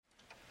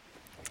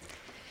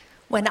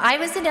When I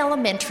was in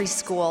elementary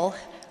school,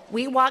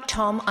 we walked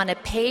home on a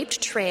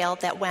paved trail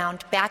that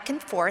wound back and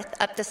forth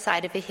up the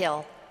side of a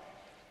hill.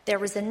 There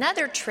was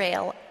another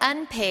trail,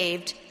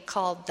 unpaved,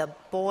 called the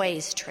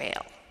Boys'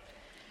 Trail.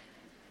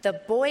 The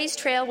Boys'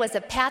 Trail was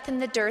a path in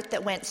the dirt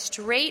that went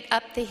straight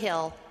up the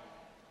hill.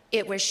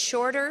 It was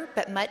shorter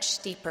but much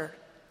steeper.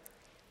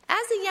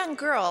 As a young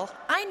girl,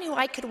 I knew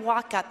I could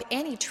walk up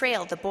any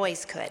trail the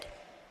boys could.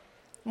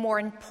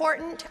 More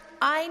important,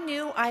 I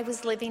knew I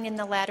was living in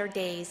the latter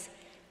days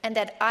and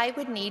that I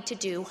would need to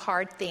do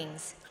hard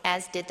things,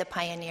 as did the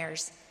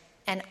pioneers,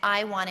 and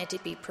I wanted to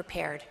be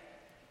prepared.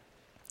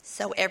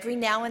 So every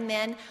now and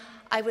then,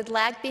 I would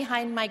lag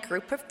behind my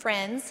group of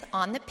friends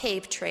on the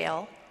paved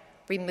trail,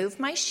 remove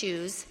my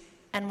shoes,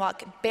 and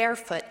walk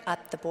barefoot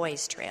up the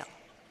boys' trail.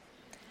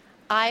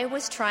 I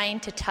was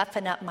trying to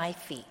toughen up my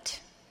feet.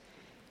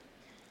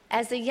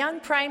 As a young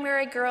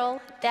primary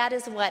girl, that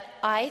is what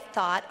I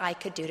thought I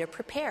could do to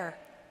prepare.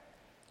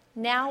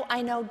 Now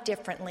I know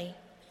differently.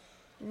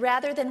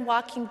 Rather than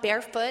walking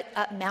barefoot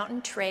up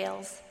mountain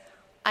trails,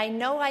 I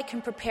know I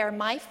can prepare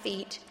my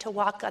feet to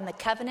walk on the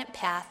covenant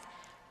path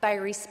by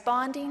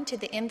responding to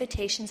the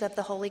invitations of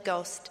the Holy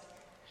Ghost.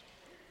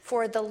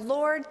 For the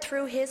Lord,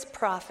 through his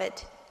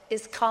prophet,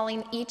 is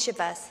calling each of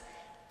us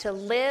to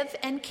live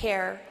and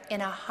care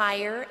in a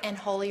higher and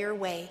holier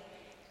way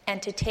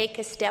and to take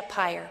a step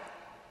higher.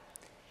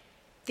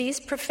 These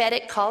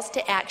prophetic calls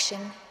to action,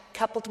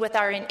 coupled with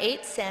our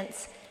innate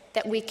sense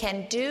that we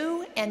can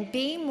do and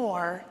be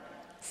more,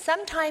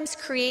 sometimes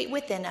create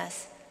within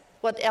us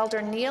what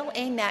Elder Neil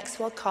A.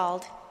 Maxwell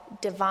called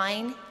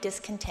divine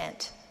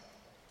discontent.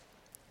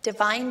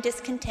 Divine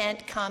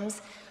discontent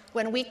comes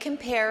when we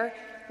compare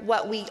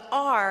what we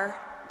are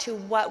to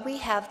what we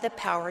have the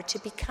power to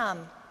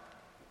become.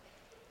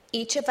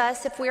 Each of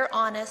us, if we're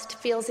honest,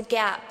 feels a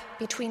gap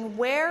between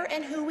where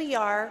and who we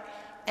are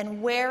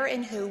and where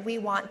and who we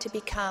want to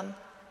become.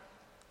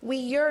 We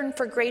yearn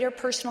for greater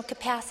personal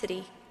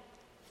capacity.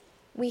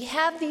 We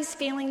have these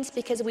feelings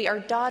because we are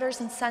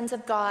daughters and sons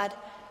of God,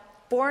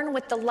 born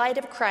with the light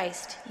of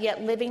Christ,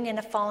 yet living in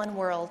a fallen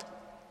world.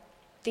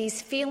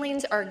 These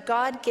feelings are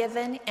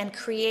God-given and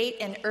create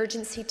an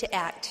urgency to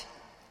act.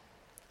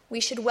 We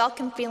should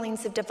welcome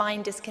feelings of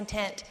divine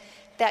discontent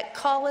that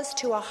call us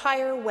to a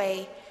higher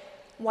way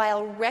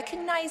while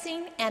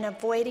recognizing and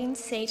avoiding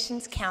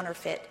Satan's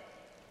counterfeit,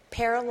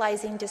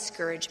 paralyzing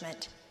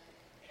discouragement.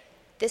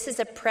 This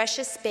is a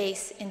precious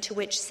space into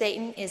which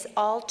Satan is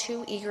all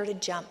too eager to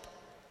jump.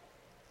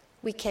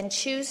 We can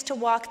choose to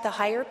walk the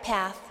higher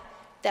path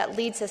that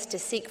leads us to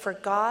seek for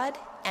God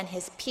and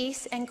his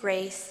peace and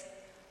grace,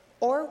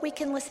 or we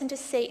can listen to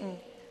Satan,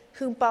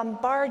 who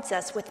bombards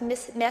us with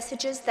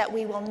messages that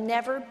we will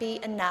never be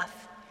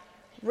enough,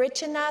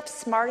 rich enough,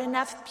 smart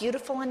enough,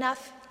 beautiful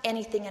enough,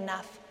 anything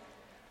enough.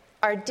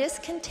 Our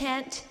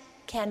discontent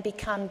can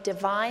become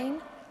divine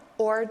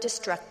or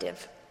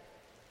destructive.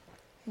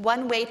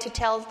 One way to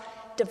tell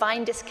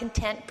divine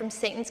discontent from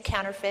Satan's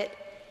counterfeit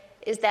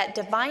is that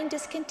divine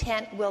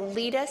discontent will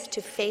lead us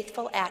to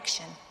faithful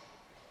action.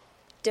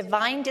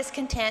 Divine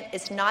discontent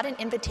is not an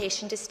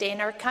invitation to stay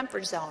in our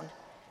comfort zone,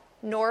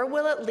 nor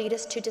will it lead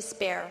us to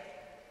despair.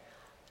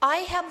 I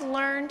have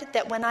learned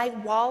that when I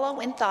wallow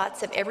in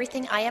thoughts of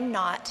everything I am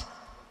not,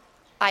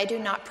 I do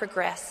not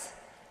progress,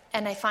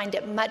 and I find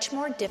it much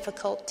more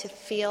difficult to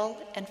feel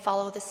and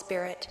follow the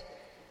Spirit.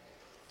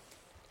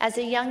 As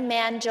a young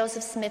man,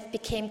 Joseph Smith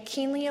became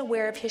keenly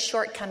aware of his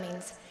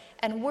shortcomings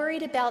and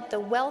worried about the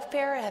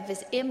welfare of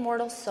his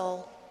immortal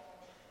soul.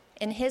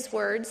 In his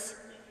words,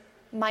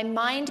 "My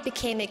mind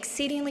became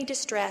exceedingly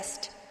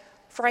distressed,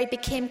 for I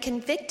became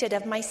convicted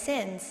of my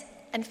sins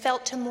and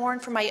felt to mourn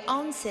for my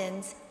own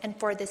sins and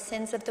for the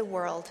sins of the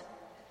world."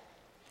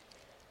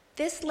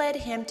 This led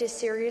him to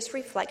serious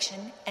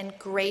reflection and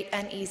great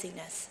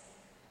uneasiness.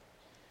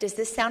 Does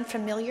this sound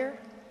familiar?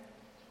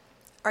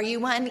 Are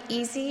you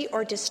uneasy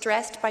or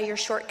distressed by your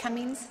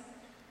shortcomings?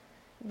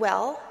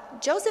 Well,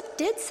 Joseph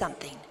did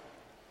something.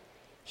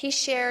 He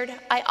shared,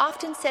 "I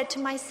often said to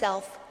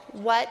myself,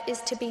 what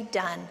is to be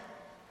done?"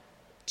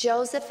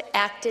 Joseph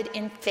acted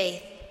in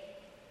faith.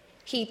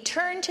 He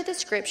turned to the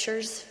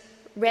scriptures,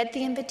 read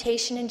the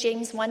invitation in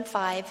James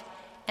 1:5,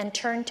 and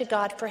turned to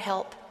God for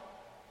help.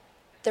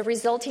 The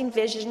resulting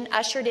vision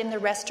ushered in the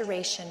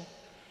restoration.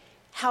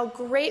 How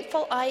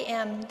grateful I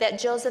am that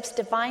Joseph's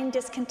divine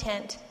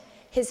discontent,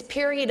 his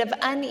period of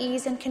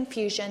unease and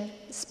confusion,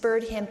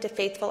 spurred him to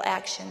faithful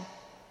action.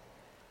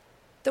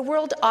 The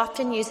world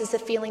often uses a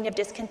feeling of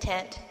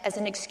discontent as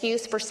an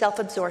excuse for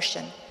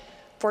self-absorption,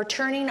 for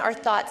turning our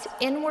thoughts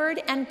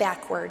inward and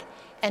backward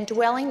and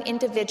dwelling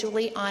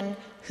individually on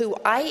who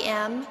I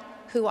am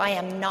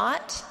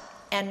not,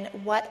 and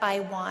what I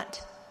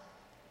want.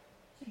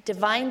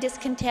 Divine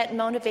discontent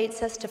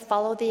motivates us to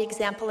follow the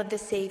example of the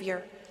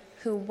Savior,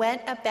 who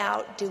went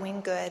about doing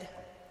good.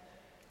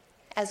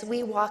 As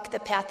we walk the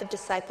path of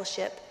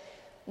discipleship,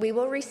 we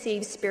will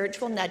receive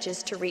spiritual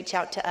nudges to reach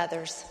out to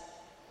others.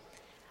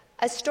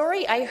 A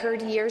story I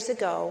heard years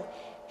ago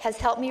has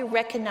helped me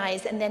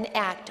recognize and then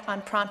act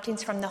on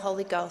promptings from the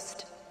Holy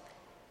Ghost.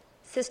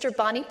 Sister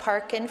Bonnie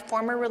Parkin,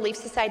 former Relief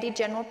Society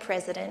General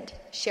President,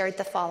 shared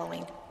the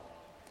following.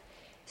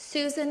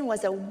 Susan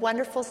was a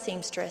wonderful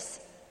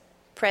seamstress.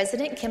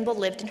 President Kimball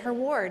lived in her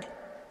ward.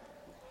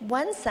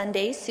 One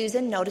Sunday,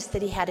 Susan noticed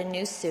that he had a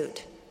new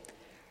suit.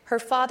 Her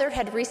father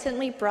had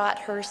recently brought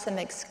her some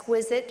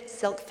exquisite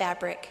silk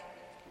fabric.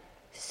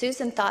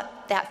 Susan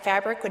thought that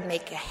fabric would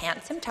make a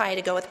handsome tie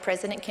to go with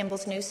President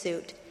Kimball's new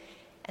suit.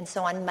 And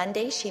so on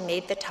Monday, she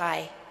made the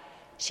tie.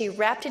 She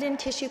wrapped it in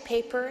tissue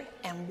paper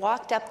and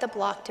walked up the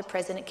block to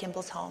President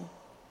Kimball's home.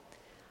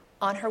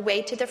 On her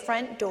way to the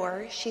front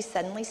door, she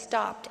suddenly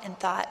stopped and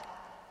thought,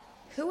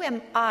 who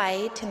am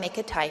I to make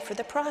a tie for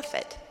the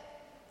prophet?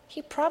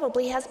 He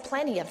probably has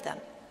plenty of them.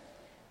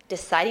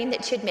 Deciding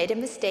that she had made a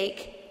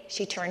mistake,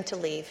 she turned to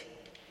leave.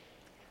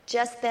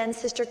 Just then,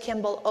 Sister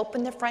Kimball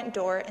opened the front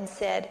door and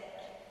said,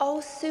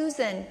 "Oh,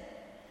 Susan."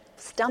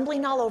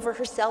 Stumbling all over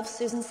herself,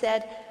 Susan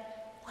said,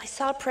 "I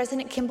saw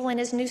President Kimball in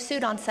his new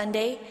suit on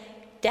Sunday.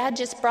 Dad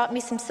just brought me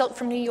some silk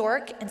from New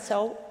York, and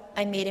so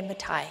I made him a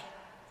tie."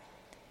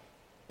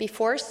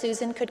 Before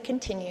Susan could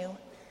continue,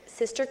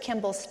 Sister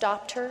Kimball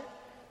stopped her,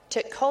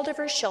 took hold of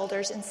her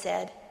shoulders, and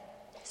said,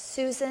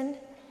 "Susan,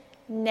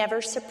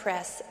 never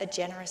suppress a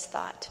generous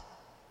thought."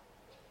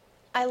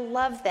 I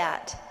love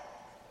that.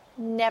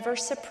 Never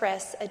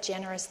suppress a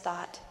generous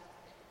thought.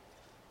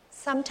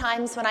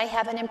 Sometimes when I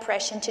have an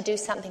impression to do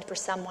something for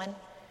someone,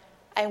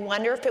 I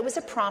wonder if it was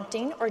a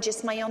prompting or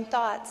just my own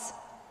thoughts.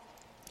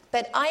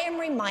 But I am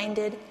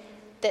reminded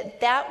that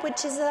that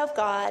which is of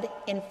God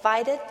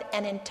inviteth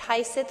and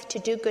enticeth to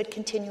do good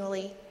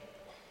continually.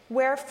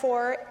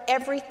 Wherefore,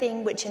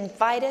 everything which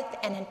inviteth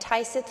and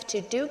enticeth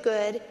to do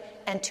good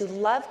and to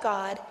love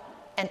God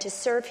and to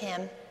serve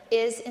him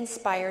is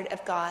inspired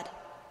of God.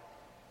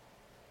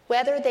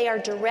 Whether they are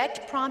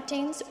direct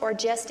promptings or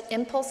just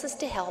impulses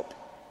to help,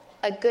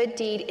 a good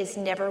deed is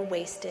never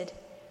wasted,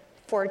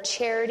 for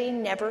charity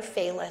never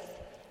faileth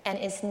and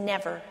is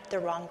never the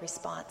wrong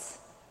response.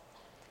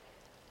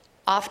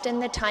 Often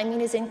the timing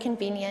is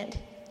inconvenient,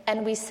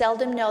 and we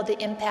seldom know the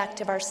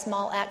impact of our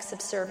small acts of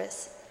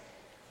service.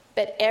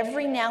 But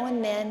every now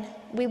and then,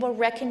 we will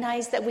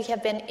recognize that we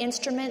have been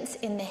instruments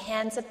in the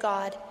hands of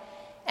God,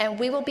 and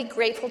we will be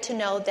grateful to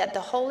know that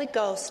the Holy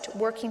Ghost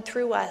working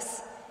through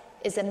us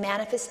is a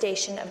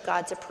manifestation of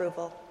God's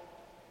approval.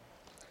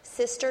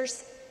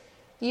 Sisters,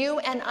 you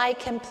and I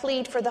can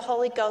plead for the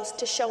Holy Ghost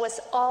to show us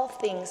all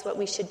things what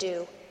we should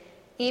do,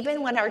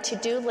 even when our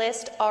to-do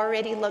list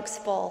already looks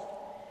full.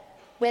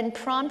 When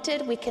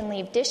prompted, we can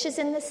leave dishes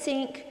in the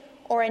sink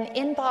or an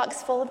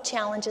inbox full of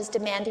challenges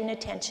demanding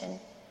attention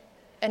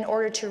in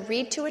order to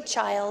read to a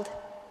child,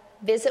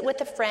 visit with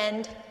a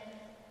friend,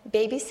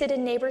 babysit a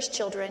neighbor's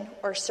children,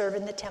 or serve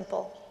in the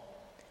temple.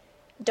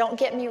 Don't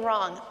get me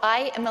wrong,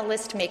 I am a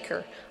list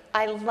maker.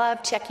 I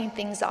love checking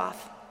things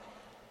off.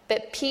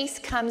 But peace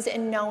comes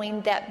in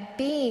knowing that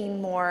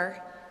being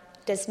more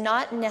does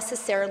not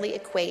necessarily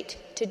equate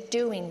to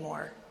doing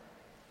more.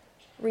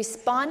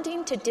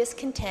 Responding to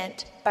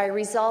discontent by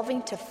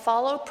resolving to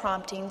follow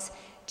promptings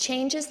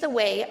changes the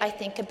way I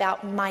think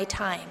about my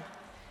time.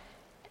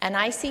 And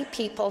I see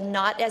people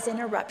not as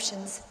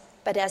interruptions,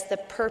 but as the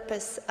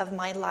purpose of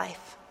my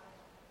life.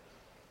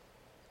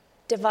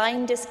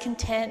 Divine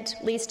discontent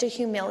leads to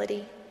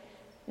humility,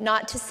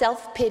 not to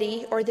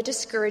self-pity or the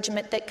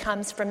discouragement that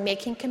comes from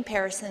making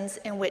comparisons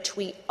in which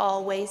we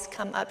always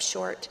come up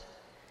short.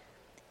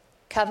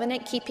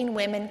 Covenant-keeping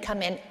women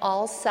come in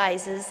all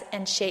sizes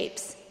and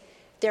shapes.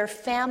 Their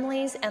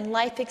families and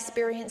life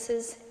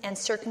experiences and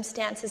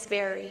circumstances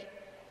vary.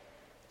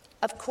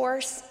 Of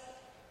course,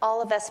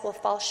 all of us will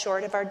fall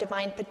short of our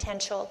divine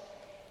potential,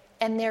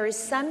 and there is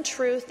some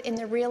truth in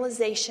the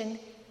realization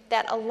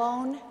that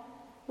alone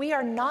we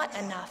are not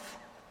enough.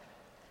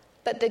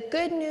 But the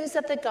good news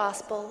of the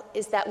gospel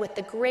is that with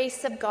the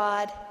grace of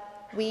God,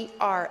 we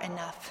are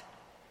enough.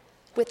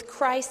 With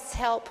Christ's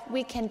help,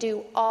 we can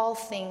do all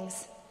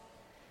things.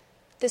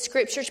 The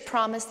scriptures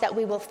promise that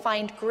we will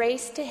find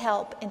grace to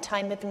help in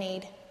time of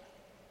need.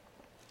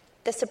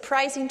 The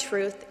surprising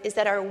truth is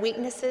that our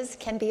weaknesses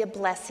can be a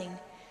blessing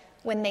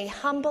when they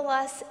humble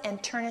us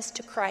and turn us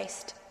to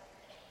Christ.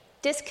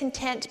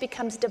 Discontent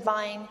becomes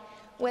divine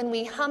when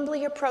we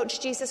humbly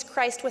approach Jesus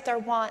Christ with our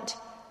want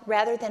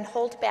rather than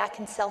hold back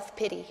in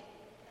self-pity.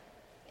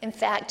 In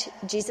fact,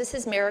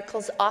 Jesus'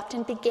 miracles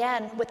often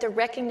began with the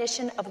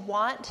recognition of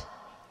want,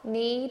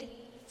 need,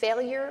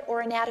 failure,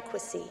 or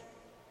inadequacy.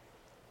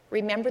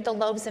 Remember the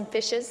loaves and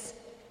fishes?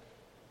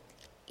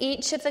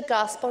 Each of the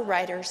gospel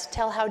writers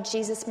tell how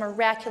Jesus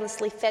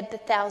miraculously fed the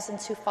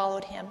thousands who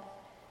followed him.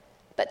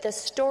 But the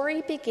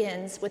story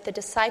begins with the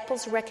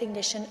disciples'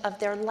 recognition of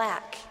their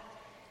lack.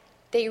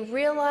 They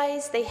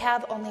realize they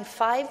have only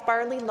 5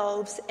 barley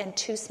loaves and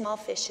 2 small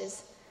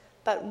fishes,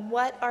 but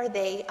what are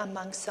they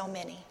among so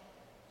many?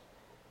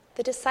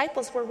 The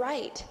disciples were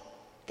right.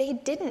 They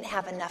didn't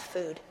have enough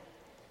food.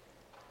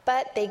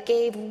 But they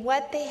gave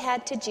what they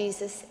had to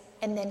Jesus,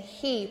 and then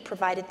he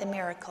provided the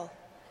miracle.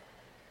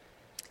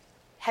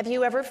 Have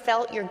you ever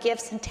felt your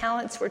gifts and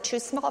talents were too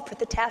small for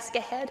the task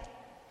ahead?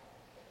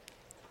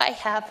 I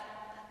have.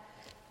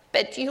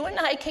 But you and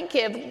I can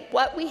give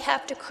what we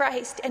have to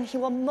Christ, and he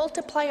will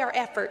multiply our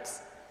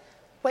efforts.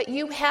 What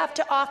you have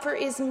to offer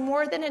is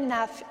more than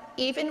enough,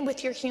 even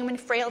with your human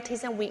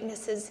frailties and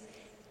weaknesses,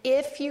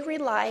 if you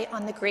rely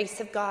on the grace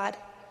of God.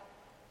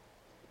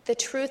 The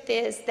truth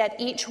is that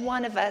each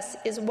one of us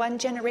is one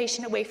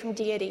generation away from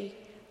deity,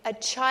 a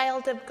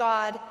child of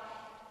God,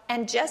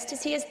 and just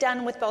as he has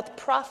done with both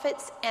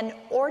prophets and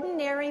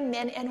ordinary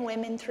men and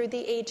women through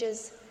the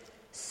ages,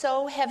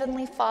 so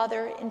Heavenly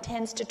Father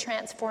intends to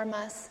transform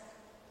us.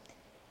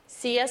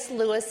 C.S.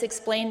 Lewis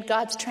explained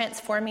God's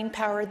transforming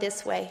power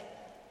this way.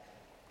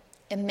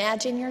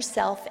 Imagine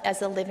yourself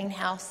as a living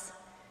house.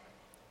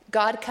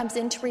 God comes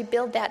in to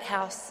rebuild that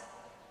house.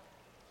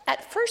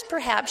 At first,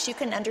 perhaps you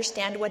can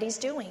understand what he's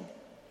doing.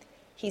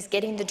 He's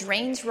getting the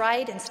drains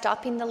right and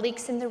stopping the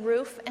leaks in the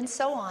roof and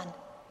so on.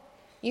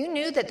 You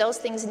knew that those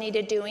things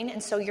needed doing,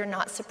 and so you're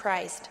not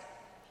surprised.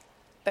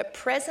 But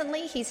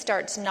presently, he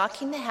starts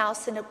knocking the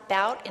house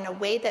about in a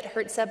way that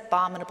hurts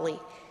abominably.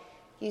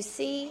 You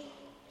see,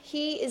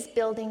 he is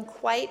building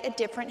quite a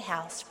different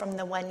house from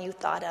the one you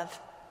thought of.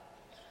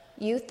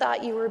 You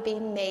thought you were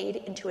being made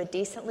into a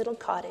decent little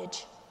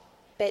cottage,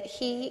 but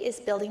he is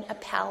building a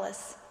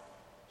palace.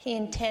 He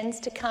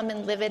intends to come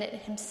and live in it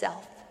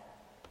himself.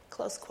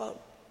 Close quote.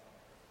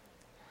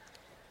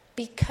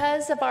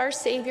 Because of our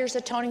Savior's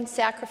atoning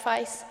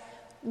sacrifice,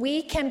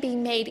 we can be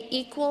made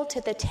equal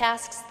to the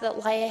tasks that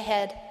lie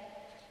ahead.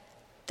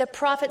 The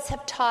prophets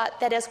have taught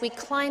that as we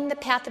climb the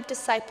path of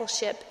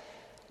discipleship,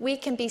 we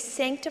can be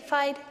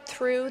sanctified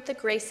through the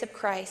grace of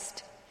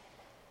Christ.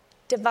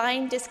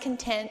 Divine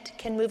discontent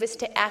can move us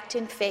to act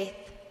in faith,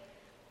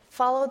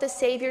 follow the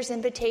Savior's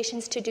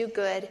invitations to do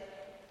good,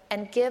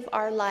 and give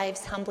our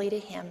lives humbly to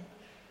him.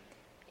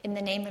 In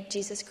the name of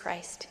Jesus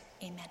Christ,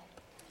 amen.